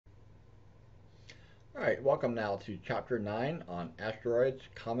Alright, welcome now to Chapter 9 on Asteroids,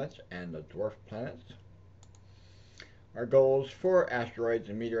 Comets, and the Dwarf Planets. Our goals for asteroids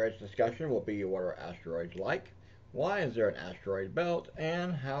and meteorites discussion will be what are asteroids like, why is there an asteroid belt,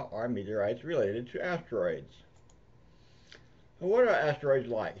 and how are meteorites related to asteroids. So what are asteroids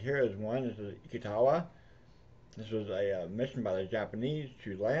like? Here is one. This is Ikitawa. This was a mission by the Japanese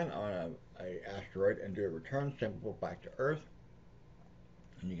to land on an asteroid and do a return sample back to Earth.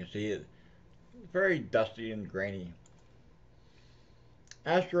 And you can see it very dusty and grainy.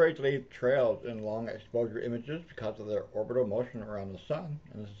 Asteroids leave trails in long exposure images because of their orbital motion around the sun,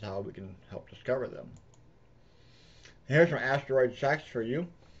 and this is how we can help discover them. Here's some asteroid facts for you.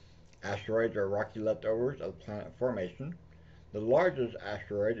 Asteroids are rocky leftovers of planet formation. The largest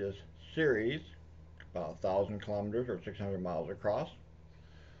asteroid is Ceres, about 1,000 kilometers or 600 miles across.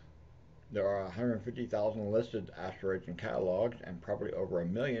 There are 150,000 listed asteroids in catalogs and probably over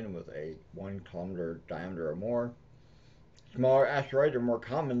 1,000,000 with a 1 kilometer diameter or more. Smaller asteroids are more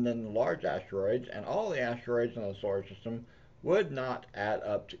common than large asteroids, and all the asteroids in the solar system would not add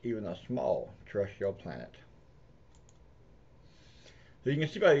up to even a small terrestrial planet. So you can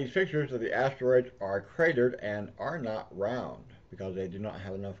see by these pictures that the asteroids are cratered and are not round because they do not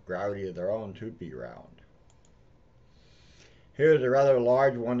have enough gravity of their own to be round. Here's a rather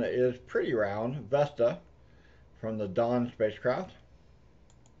large one that is pretty round, Vesta, from the Dawn spacecraft.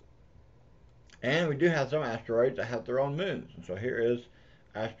 And we do have some asteroids that have their own moons. And so here is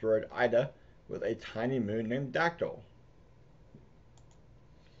asteroid Ida with a tiny moon named Dactyl.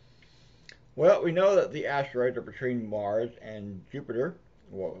 Well, we know that the asteroids are between Mars and Jupiter.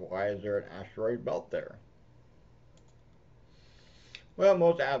 Well, why is there an asteroid belt there? Well,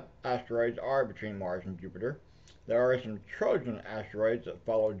 most asteroids are between Mars and Jupiter. There are some Trojan asteroids that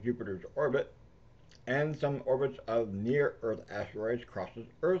follow Jupiter's orbit, and some orbits of near-Earth asteroids crosses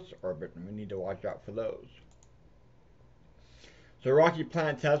Earth's orbit, and we need to watch out for those. So rocky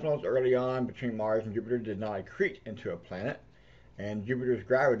planetesimals early on between Mars and Jupiter did not accrete into a planet, and Jupiter's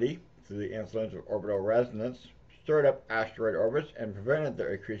gravity, through the influence of orbital resonance, stirred up asteroid orbits and prevented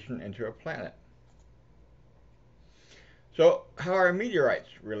their accretion into a planet. So how are meteorites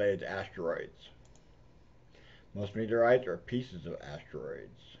related to asteroids? Most meteorites are pieces of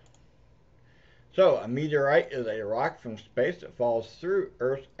asteroids. So a meteorite is a rock from space that falls through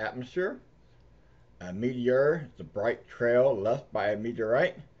Earth's atmosphere. A meteor is the bright trail left by a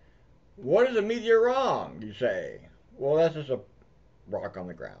meteorite. What is a meteor wrong, you say? Well, that's just a rock on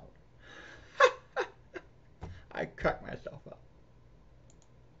the ground. I cracked myself up.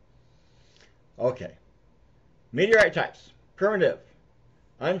 Okay. Meteorite types. Primitive.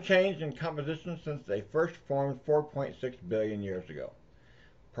 Unchanged in composition since they first formed 4.6 billion years ago.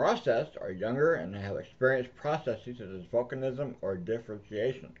 Processed are younger and have experienced processes such as volcanism or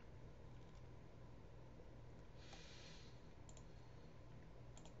differentiation.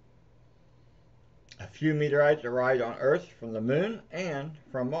 A few meteorites arrived on Earth from the Moon and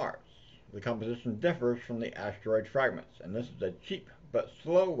from Mars. The composition differs from the asteroid fragments, and this is a cheap but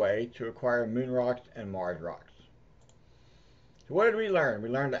slow way to acquire Moon rocks and Mars rocks. So what did we learn? We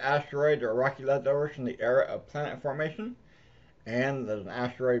learned that asteroids are rocky leftovers from the era of planet formation, and there's an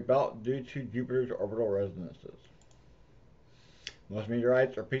asteroid belt due to Jupiter's orbital resonances. Most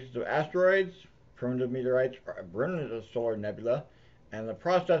meteorites are pieces of asteroids. Primitive meteorites are remnants of solar nebula, and the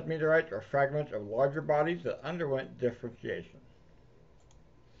processed meteorites are fragments of larger bodies that underwent differentiation.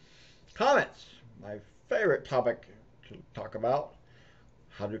 Comets, my favorite topic to talk about.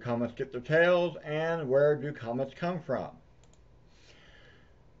 How do comets get their tails, and where do comets come from?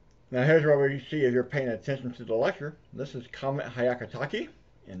 Now here's what we see if you're paying attention to the lecture. This is Comet Hyakutake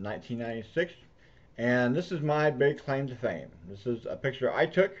in 1996, and this is my big claim to fame. This is a picture I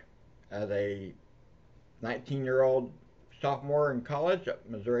took as a 19-year-old sophomore in college at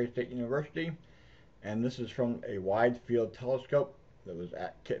Missouri State University, and this is from a wide field telescope that was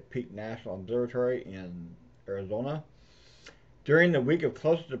at Kitt Peak National Observatory in Arizona. During the week of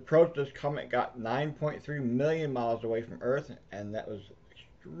closest approach, this comet got 9.3 million miles away from Earth, and that was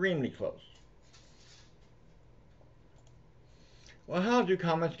extremely close. Well, how do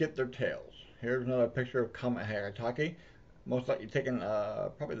comets get their tails? Here's another picture of Comet Hyakutake, most likely taken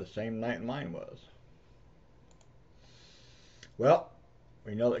probably the same night mine was. Well,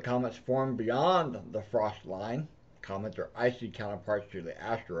 we know that comets form beyond the frost line. Comets are icy counterparts to the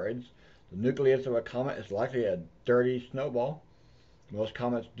asteroids. The nucleus of a comet is likely a dirty snowball. Most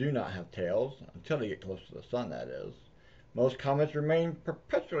comets do not have tails, until they get close to the sun, that is. Most comets remain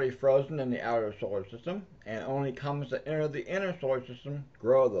perpetually frozen in the outer solar system, and only comets that enter the inner solar system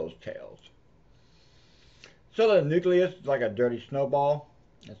grow those tails. So the nucleus is like a dirty snowball.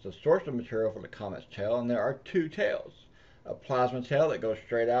 It's the source of material for the comet's tail, and there are two tails. A plasma tail that goes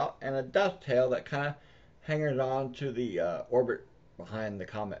straight out, and a dust tail that kind of hangs on to the orbit behind the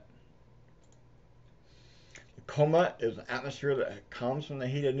comet. The coma is an atmosphere that comes from the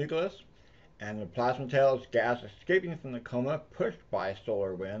heated nucleus, and the plasma tail is gas escaping from the coma pushed by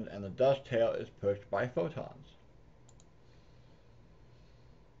solar wind, and the dust tail is pushed by photons.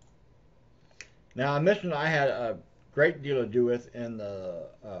 Now, a mission I had a great deal to do with in the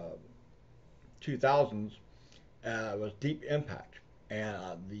 2000s was Deep Impact. And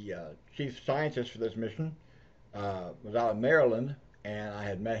the chief scientist for this mission was out of Maryland, and I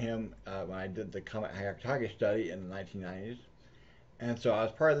had met him when I did the Comet Hyakutake study in the 1990s. And so I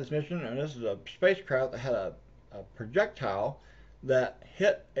was part of this mission, and this is a spacecraft that had a projectile that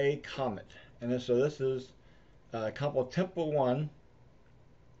hit a comet. And so this is couple Temple 1,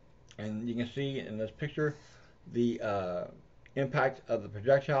 and you can see in this picture the impact of the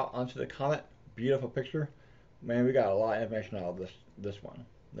projectile onto the comet. Beautiful picture. Man, we got a lot of information out of this one.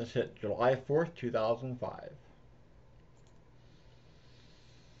 This hit July 4th, 2005.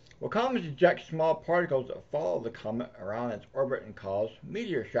 Well, comets eject small particles that follow the comet around its orbit and cause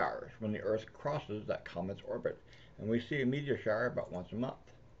meteor showers when the Earth crosses that comet's orbit. And we see a meteor shower about once a month.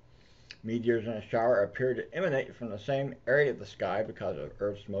 Meteors in a shower appear to emanate from the same area of the sky because of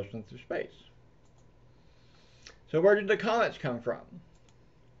Earth's motion through space. So where did the comets come from?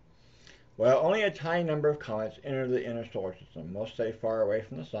 Well, only a tiny number of comets enter the inner solar system. Most stay far away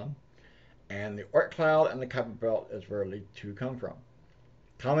from the sun. And the Oort cloud and the Kuiper belt is where the two come from.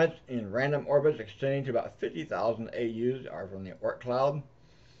 Comets in random orbits extending to about 50,000 AUs are from the Oort cloud.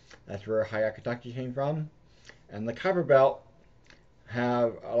 That's where Hyakutake came from. And the Kuiper belt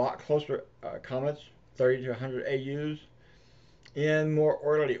have a lot closer comets, 30 to 100 AUs, in more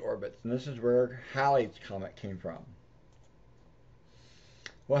orderly orbits. And this is where Halley's Comet came from.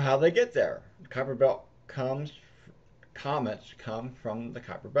 Well, how do they get there? The Kuiper belt comets come from the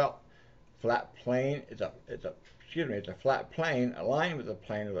Kuiper belt. Flat plane it's a flat plane aligned with the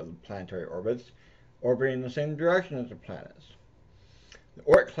plane of the planetary orbits, orbiting in the same direction as the planets. The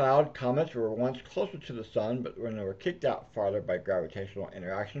Oort cloud comets were once closer to the sun, but when they were kicked out farther by gravitational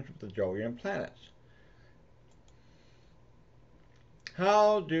interactions with the Jovian planets.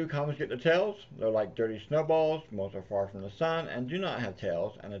 How do comets get their tails? They're like dirty snowballs. Most are far from the sun and do not have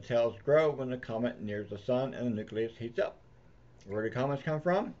tails, and the tails grow when the comet nears the sun and the nucleus heats up. Where do comets come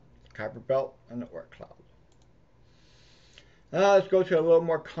from? The Kuiper belt and the Oort cloud. Now let's go to a little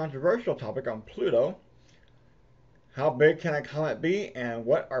more controversial topic on Pluto. How big can a comet be, and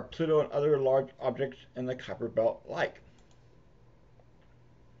what are Pluto and other large objects in the Kuiper belt like?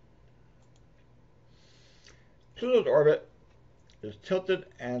 Pluto's orbit is tilted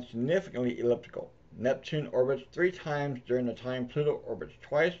and significantly elliptical. Neptune orbits 3 times during the time Pluto orbits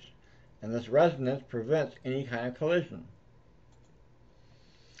twice, and this resonance prevents any kind of collision.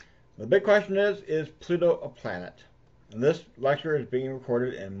 The big question is Pluto a planet? And this lecture is being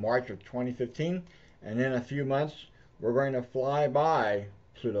recorded in March of 2015, and in a few months we're going to fly by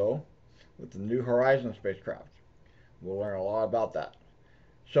Pluto with the New Horizons spacecraft. We'll learn a lot about that.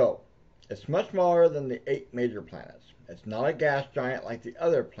 So, it's much smaller than the 8 major planets. It's not a gas giant like the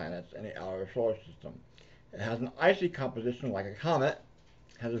other planets in the outer solar system. It has an icy composition like a comet,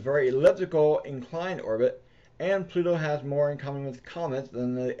 has a very elliptical inclined orbit, and Pluto has more in common with comets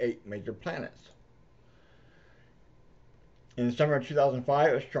than the 8 major planets. In the summer of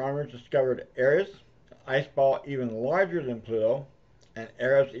 2005, astronomers discovered Eris, an ice ball even larger than Pluto, and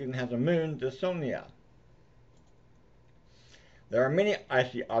Eris even has a moon, Dysonia. There are many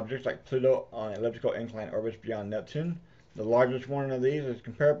icy objects like Pluto on elliptical inclined orbits beyond Neptune. The largest one of these is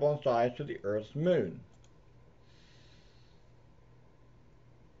comparable in size to the Earth's moon.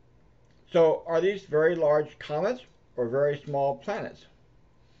 So, are these very large comets or very small planets?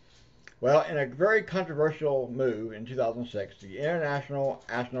 Well, in a very controversial move in 2006, the International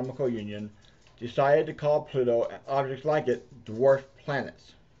Astronomical Union decided to call Pluto and objects like it dwarf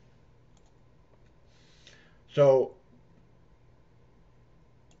planets. So,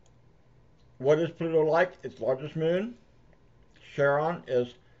 what is Pluto like? Its largest moon, Charon,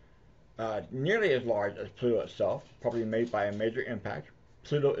 is nearly as large as Pluto itself, probably made by a major impact.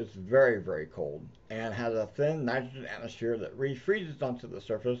 Pluto is very, very cold and has a thin nitrogen atmosphere that refreezes onto the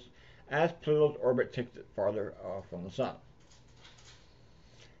surface as Pluto's orbit takes it farther from the sun.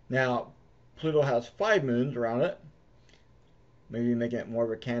 Now, Pluto has 5 moons around it, maybe making it more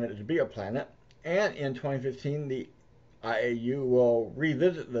of a candidate to be a planet. And in 2015, the IAU will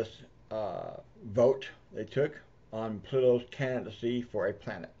revisit this vote they took on Pluto's candidacy for a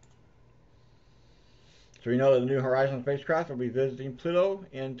planet. So we know that the New Horizons spacecraft will be visiting Pluto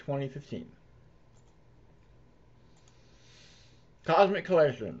in 2015. Cosmic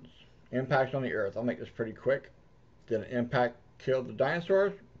collisions. Impacts on the Earth. I'll make this pretty quick. Did an impact kill the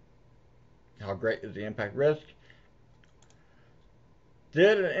dinosaurs? How great is the impact risk?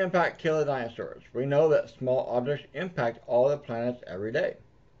 Did an impact kill the dinosaurs? We know that small objects impact all the planets every day.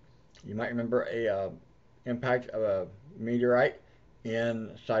 You might remember a impact of a meteorite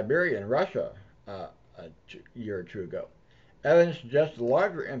in Siberia in Russia a year or two ago. Evidence suggests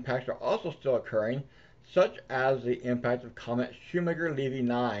larger impacts are also still occurring, such as the impact of comet Shoemaker-Levy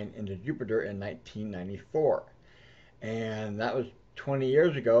 9 into Jupiter in 1994. And that was 20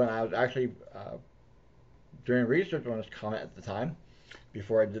 years ago, and I was actually doing research on this comet at the time,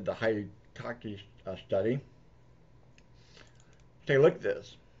 before I did the Hayataki study. Take a look at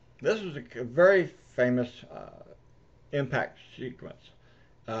this. This is a very famous impact sequence.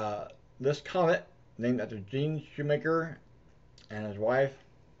 This comet, named after Gene Shoemaker and his wife,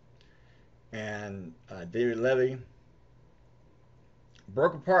 and David Levy,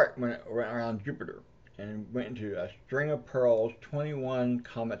 broke apart when it went around Jupiter and went into a string of pearls, 21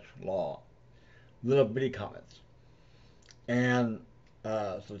 comets long, little bitty comets. And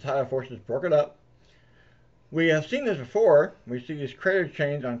so the tidal forces broke it up. We have seen this before. We see these crater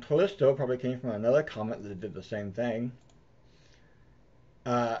chains on Callisto, probably came from another comet that did the same thing.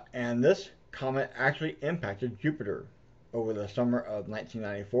 And this comet actually impacted Jupiter over the summer of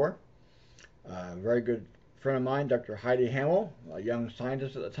 1994. A very good friend of mine, Dr. Heidi Hamill, a young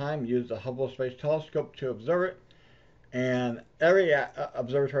scientist at the time, used the Hubble Space Telescope to observe it. And every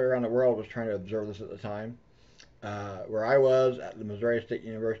observatory around the world was trying to observe this at the time. Where I was at the Missouri State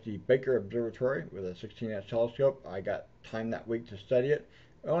University Baker Observatory with a 16-inch telescope, I got time that week to study it.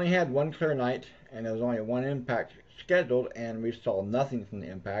 We only had one clear night, and there was only one impact scheduled, and we saw nothing from the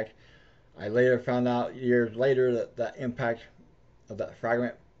impact. I later found out, years later, that that impact of that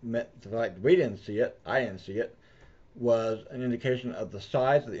fragment meant the fact we didn't see it, I didn't see it, was an indication of the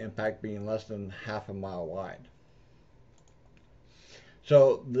size of the impact being less than half a mile wide.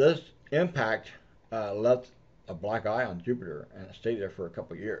 So this impact left a black eye on Jupiter, and it stayed there for a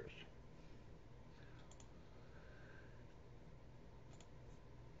couple of years.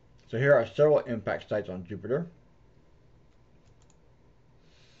 So here are several impact sites on Jupiter.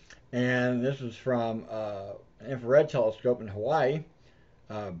 And this is from an infrared telescope in Hawaii.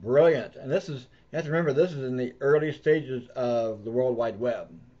 Brilliant. And this is, you have to remember, this is in the early stages of the World Wide Web.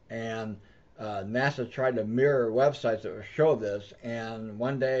 And NASA tried to mirror websites that would show this, and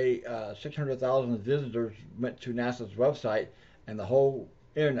one day 600,000 visitors went to NASA's website and the whole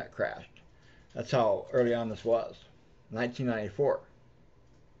internet crashed. That's how early on this was, 1994.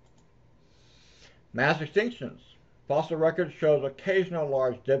 Mass extinctions. Fossil records shows occasional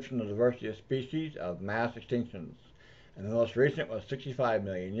large dips in the diversity of species of mass extinctions, and the most recent was 65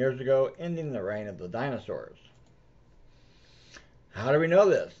 million years ago, ending the reign of the dinosaurs. How do we know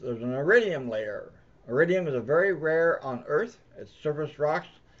this? There's an iridium layer. Iridium is a very rare on Earth. It's surface rocks,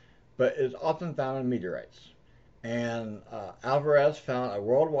 but is often found in meteorites. And Alvarez found a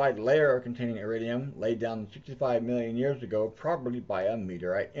worldwide layer containing iridium laid down 65 million years ago, probably by a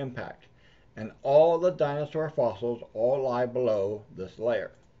meteorite impact. And all the dinosaur fossils all lie below this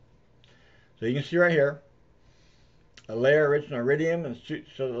layer. So you can see right here, a layer rich in iridium, and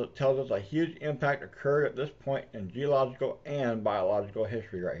so it tells us a huge impact occurred at this point in geological and biological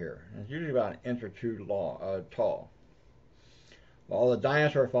history right here. And it's usually about an inch or two tall. While the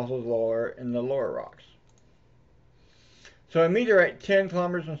dinosaur fossils lower in the lower rocks. So a meteorite 10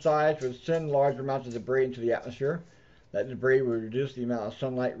 kilometers in size would send large amounts of debris into the atmosphere. That debris would reduce the amount of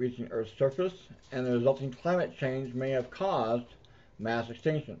sunlight reaching Earth's surface, and the resulting climate change may have caused mass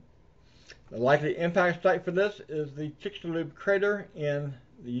extinction. The likely impact site for this is the Chicxulub crater in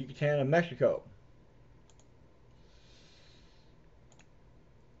the Yucatan of Mexico.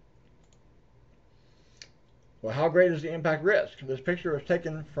 Well, how great is the impact risk? This picture was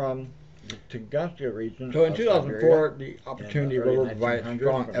taken from the Tunguska region. So in 2004, the Opportunity rover provided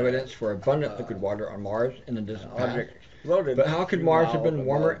strong evidence for abundant liquid water on Mars in the distant past. But how could Mars have been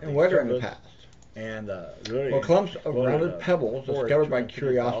warmer and wetter in the past? And well, clumps of rounded pebbles discovered by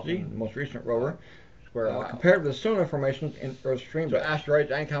Curiosity, the most recent rover, compared with the sonar formations in Earth's streambed. So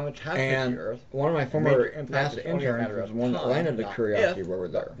asteroids and comets have hit the Earth. One of my former NASA interns was the one that landed the Curiosity rover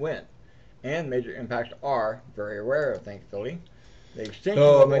there. When? And major impacts are very rare, thankfully.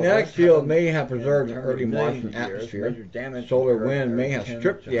 So a magnetic field may have preserved an early Martian atmosphere. Solar wind may have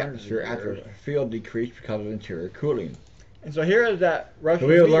stripped the atmosphere after the field decreased because of interior cooling. And so here is that Russian So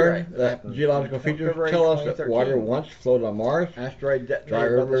we have meteorite learned that geological features tell us that water once flowed on Mars. Asteroid Dry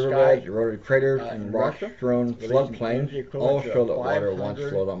detonated above the riverbeds, sky eroded craters, in and Russia, rock-strewn floodplains all show that water once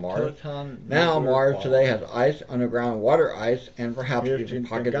flowed on Mars. Now Mars today has ice, underground water ice, and perhaps even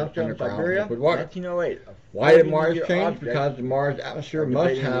pockets of underground liquid water. 1908, Why did Mars change? Because the Mars atmosphere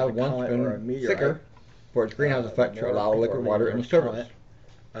must have once been thicker for its greenhouse effect to allow liquid water in the surface.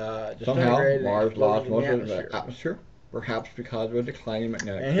 Somehow Mars lost most of the atmosphere, perhaps because of a declining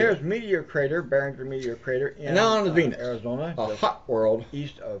magnetic field. And here's meteor crater, Barrington Meteor Crater in Venus, Arizona, a hot world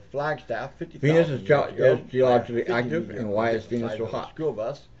east of Flagstaff. Venus is geologically active, and why is Venus so hot? School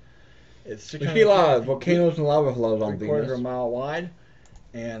bus. It's we see a lot of volcanoes and lava flows on Venus. 3/4 mile wide,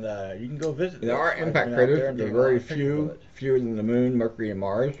 and you can go visit. There are impact craters. There are very fewer than the Moon, Mercury, and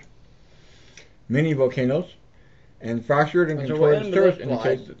Mars. Many volcanoes, and fractured and contorted surface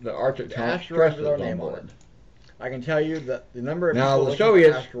indicates that the Arctic tectonic stress is on board. I can tell you that the number of now the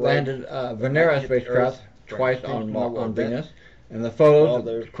Soviets landed Venera spacecraft twice on Venus, and the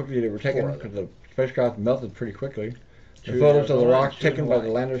photos quickly they were taken because the spacecraft melted pretty quickly. The photos of the rocks taken by the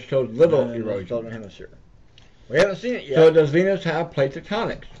landers showed little erosion. We haven't seen it yet. So does Venus have plate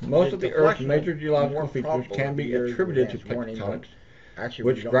tectonics? Most of the Earth's major geological features can be attributed to plate tectonics,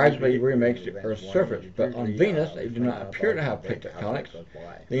 which gradually remakes the Earth's surface. But on Venus, they do not appear to have plate tectonics.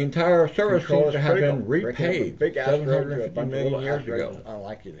 The entire surface seems to have been repaved 750 million years ago.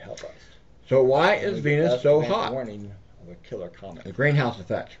 So why is Venus so hot? The greenhouse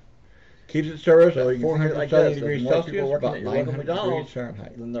effect keeps its surface at 470 degrees Celsius, about 900 degrees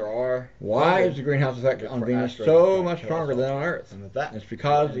Fahrenheit. Why is the greenhouse effect on Venus so much stronger than on Earth? It's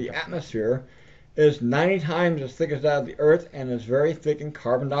because the atmosphere is 90 times as thick as that of the Earth and is very thick in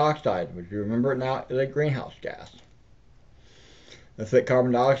carbon dioxide, which you remember now is a greenhouse gas. The thick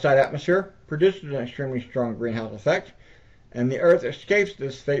carbon dioxide atmosphere produces an extremely strong greenhouse effect, and the Earth escapes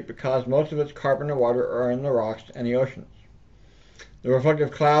this fate because most of its carbon and water are in the rocks and the oceans. The reflective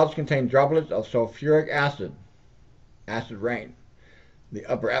clouds contain droplets of sulfuric acid rain. The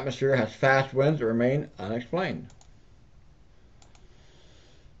upper atmosphere has fast winds that remain unexplained.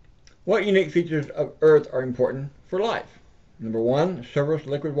 What unique features of Earth are important for life? Number 1, surface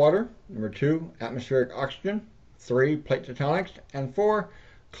liquid water. Number 2, atmospheric oxygen. 3, plate tectonics. And 4,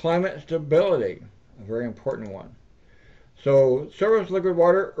 climate stability, a very important one. So surface liquid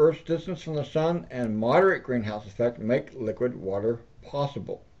water, Earth's distance from the sun, and moderate greenhouse effect make liquid water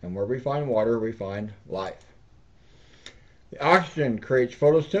possible. And where we find water, we find life. The oxygen creates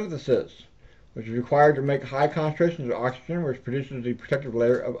photosynthesis, which is required to make high concentrations of oxygen, which produces the protective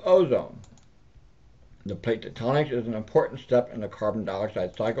layer of ozone. The plate tectonics is an important step in the carbon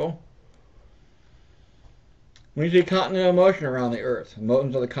dioxide cycle. We see continental motion around the Earth.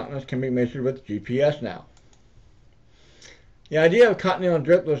 Motions of the continents can be measured with GPS now. The idea of continental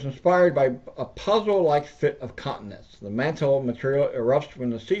drift was inspired by a puzzle-like fit of continents. The mantle material erupts when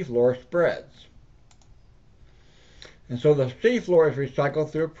the seafloor spreads. And so the seafloor is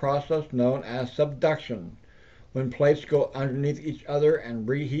recycled through a process known as subduction, when plates go underneath each other and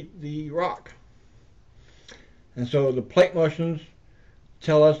reheat the rock. And so the plate motions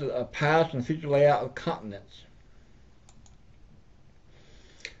tell us a past and future layout of continents.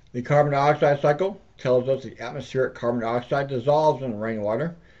 The carbon dioxide cycle tells us the atmospheric carbon dioxide dissolves in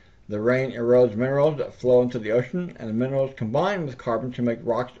rainwater. The rain erodes minerals that flow into the ocean, and the minerals combine with carbon to make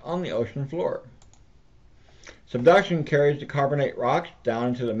rocks on the ocean floor. Subduction carries the carbonate rocks down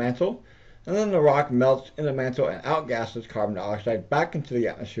into the mantle, and then the rock melts in the mantle and outgasses carbon dioxide back into the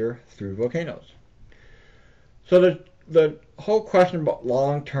atmosphere through volcanoes. So the whole question about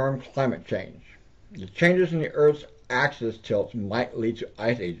long-term climate change. The changes in the Earth's axis tilts might lead to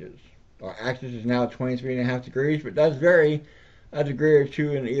ice ages. Our axis is now 23.5 degrees, but does vary a degree or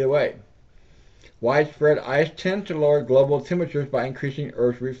two in either way. Widespread ice tends to lower global temperatures by increasing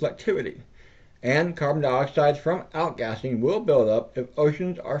Earth's reflectivity, and carbon dioxide from outgassing will build up if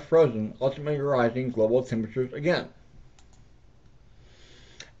oceans are frozen, ultimately rising global temperatures again.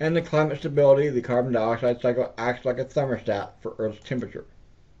 And the climate stability, the carbon dioxide cycle acts like a thermostat for Earth's temperature.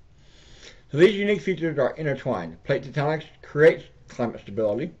 So these unique features are intertwined. Plate tectonics creates climate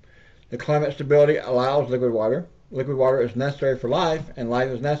stability. The climate stability allows liquid water. Liquid water is necessary for life, and life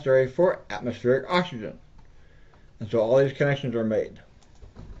is necessary for atmospheric oxygen. And so all these connections are made.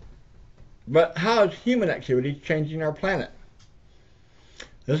 But how is human activity changing our planet?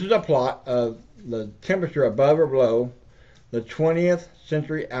 This is a plot of the temperature above or below the 20th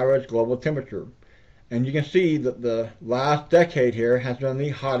century average global temperature. And you can see that the last decade here has been the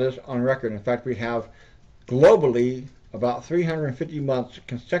hottest on record. In fact, we have globally about 350 months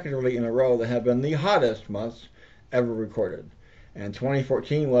consecutively in a row that have been the hottest months ever recorded. And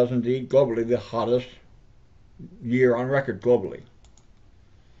 2014 was indeed globally the hottest year on record globally.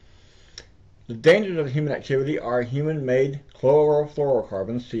 The dangers of human activity are human-made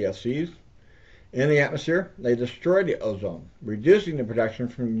chlorofluorocarbons, CFCs. In the atmosphere, they destroy the ozone, reducing the protection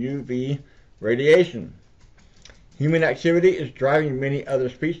from UV radiation. Human activity is driving many other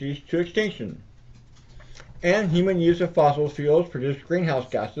species to extinction. And human use of fossil fuels produce greenhouse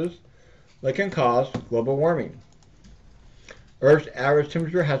gases that can cause global warming. Earth's average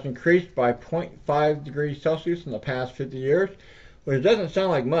temperature has increased by 0.5 degrees Celsius in the past 50 years, which doesn't sound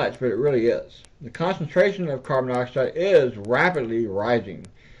like much, but it really is. The concentration of carbon dioxide is rapidly rising,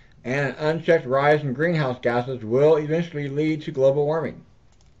 and an unchecked rise in greenhouse gases will eventually lead to global warming.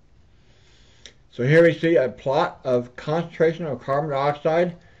 So here we see a plot of concentration of carbon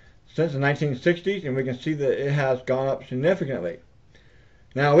dioxide since the 1960s, and we can see that it has gone up significantly.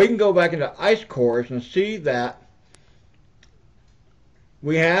 Now we can go back into ice cores and see that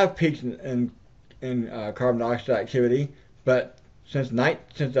we have peaks in carbon dioxide activity, but since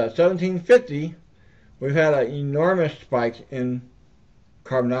 1750, we've had an enormous spike in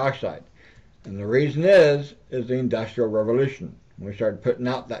carbon dioxide. And the reason is the Industrial Revolution. We started putting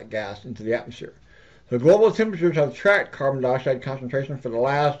out that gas into the atmosphere. So global temperatures have tracked carbon dioxide concentration for the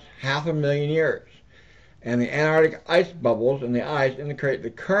last 500,000 years. And the Antarctic ice bubbles in the ice indicate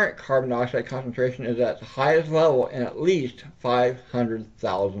the current carbon dioxide concentration is at its highest level in at least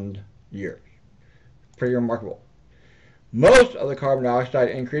 500,000 years. Pretty remarkable. Most of the carbon dioxide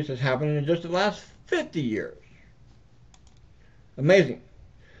increase has happened in just the last 50 years. Amazing.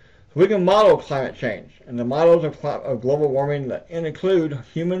 So we can model climate change, and the models of global warming that include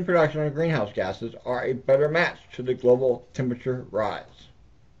human production of greenhouse gases are a better match to the global temperature rise.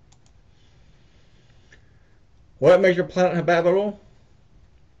 What makes your planet habitable?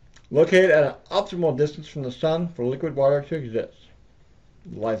 Located at an optimal distance from the sun for liquid water to exist.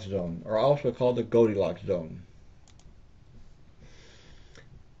 The life zone, or also called the Goldilocks zone.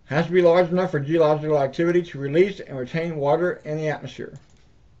 Has to be large enough for geological activity to release and retain water in the atmosphere.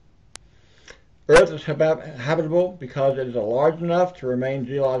 Earth is habitable because it is large enough to remain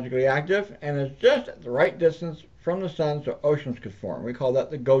geologically active and is just at the right distance from the sun so oceans could form. We call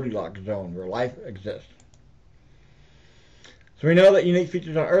that the Goldilocks zone, where life exists. So we know that unique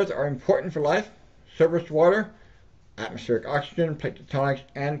features on Earth are important for life: surface water, atmospheric oxygen, plate tectonics,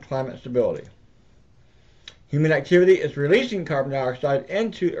 and climate stability. Human activity is releasing carbon dioxide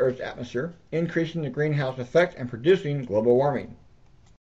into Earth's atmosphere, increasing the greenhouse effect and producing global warming.